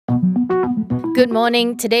Good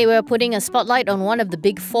morning. Today we're putting a spotlight on one of the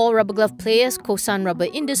big four rubber glove players, Kosan Rubber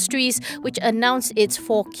Industries, which announced its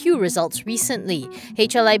 4Q results recently.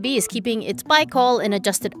 HLIB is keeping its buy call and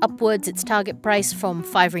adjusted upwards its target price from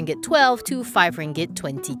 5 ringgit 12 to 5 ringgit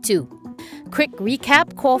 22. Quick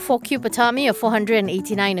recap, core 4Q PATAMI of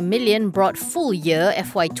 489 million brought full year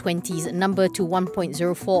FY20's number to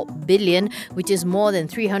 1.04 billion, which is more than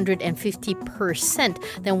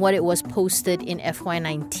 350% than what it was posted in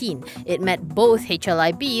FY19. It met both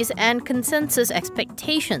HLIB's and consensus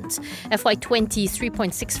expectations. FY20's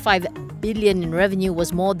 3.65 billion in revenue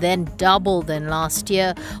was more than double than last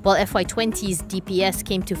year, while FY20's DPS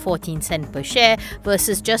came to 14 cents per share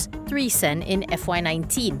versus just 3 cents in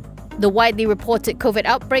FY19. The widely reported COVID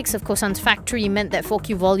outbreaks of Kosan's factory meant that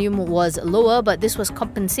 4Q volume was lower, but this was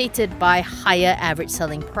compensated by higher average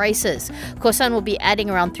selling prices. Kosan will be adding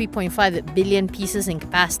around 3.5 billion pieces in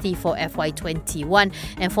capacity for FY21,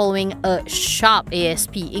 and following a sharp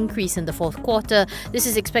ASP increase in the fourth quarter, this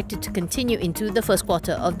is expected to continue into the first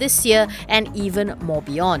quarter of this year and even more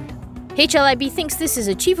beyond. HLIB thinks this is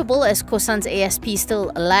achievable as Kosan's ASP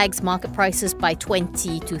still lags market prices by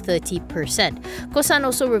 20 to 30%. Kosan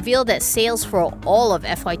also revealed that sales for all of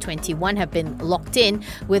FY21 have been locked in,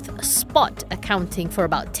 with spot accounting for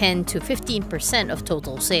about 10 to 15% of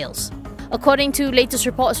total sales. According to latest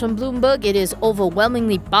reports from Bloomberg, it is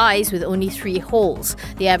overwhelmingly buys with only 3 holds.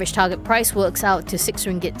 The average target price works out to 6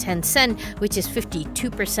 ringgit 10 cent, which is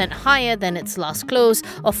 52% higher than its last close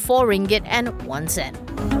of 4 ringgit and 1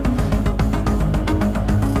 cent.